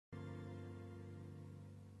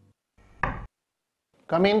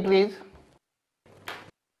Come in, please.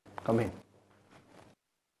 Come in.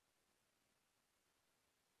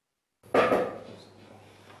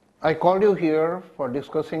 I called you here for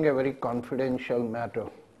discussing a very confidential matter.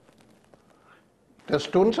 The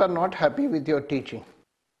students are not happy with your teaching.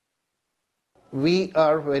 We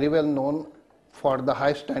are very well known for the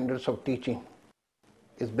high standards of teaching.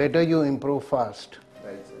 It's better you improve fast.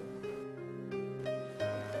 Right, sir.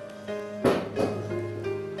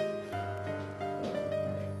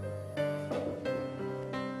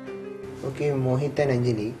 Okay, Mohit and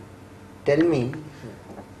Anjali, tell me,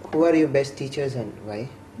 who are your best teachers and why?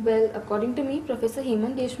 Well, according to me, Professor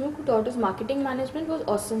Hemant Deshmukh, who taught us marketing management, was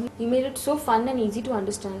awesome. He made it so fun and easy to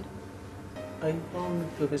understand. I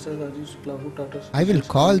found Professor Rajiv Shukla, who taught us. I will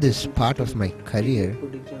call this part of my career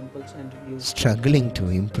good examples and use struggling to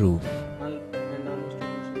improve.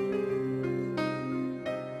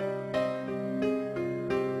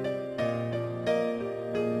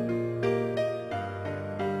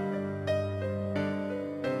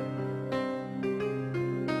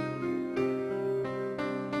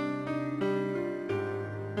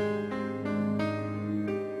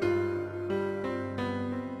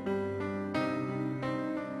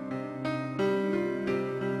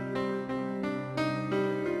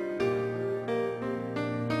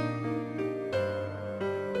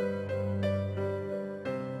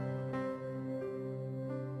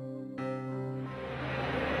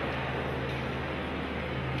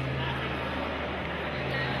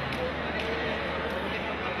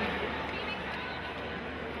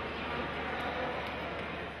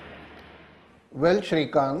 Well,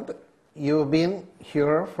 Shrikant, you've been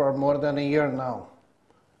here for more than a year now.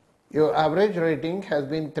 Your average rating has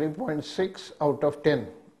been 3.6 out of 10,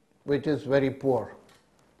 which is very poor.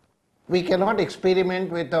 We cannot experiment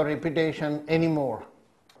with our reputation anymore.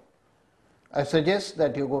 I suggest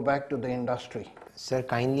that you go back to the industry. Sir,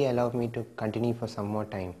 kindly allow me to continue for some more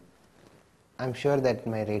time. I'm sure that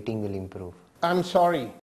my rating will improve. I'm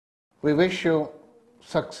sorry. We wish you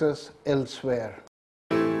success elsewhere.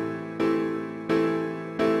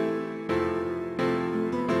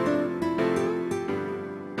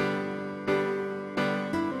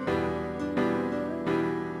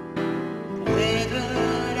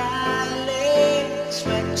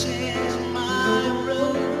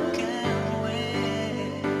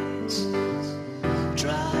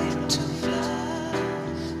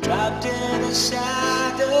 Trapped in the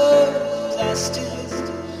shadows, I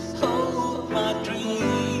still hold my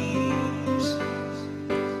dreams.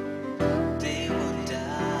 They will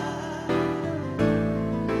die.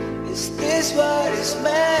 Is this what it's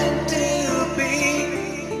meant to be?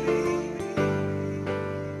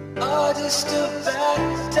 Or just a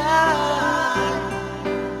bad time?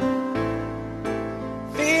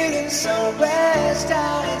 Feeling so blessed,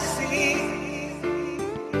 I see.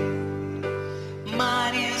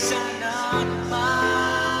 Mine is not mine.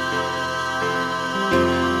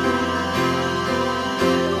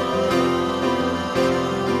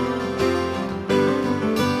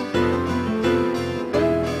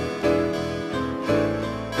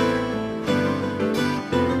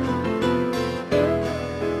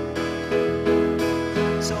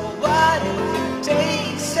 So what if it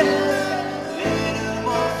takes a little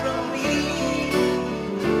more from me?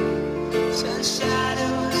 Some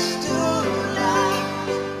shadows to light.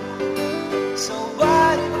 So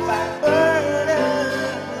what if I burn a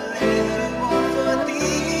little more for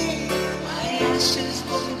thee? My ashes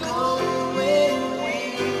won't go away.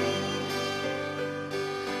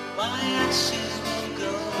 My ashes won't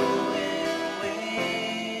go away.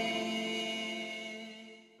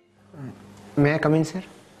 May I come in, sir?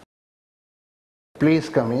 Please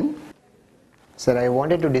come in. Sir, I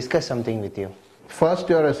wanted to discuss something with you. First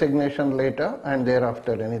your resignation, later, and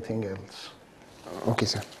thereafter anything else. Okay,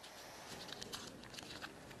 sir.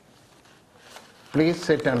 Please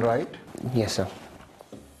sit and write. Yes, sir.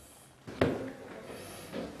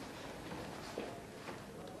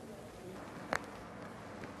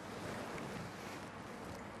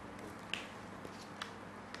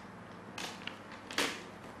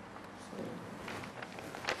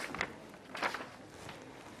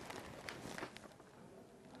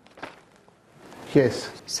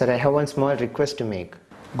 Yes, Sir, I have one small request to make.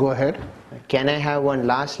 go ahead. Can I have one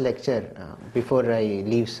last lecture before I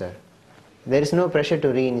leave, sir? There is no pressure to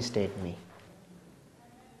reinstate me.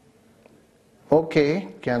 Okay,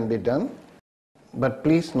 can be done. But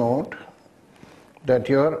please note that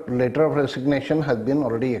your letter of resignation has been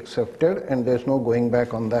already accepted and there's no going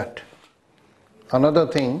back on that. Another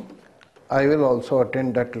thing, I will also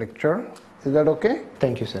attend that lecture. Is that okay?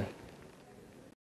 Thank you, sir.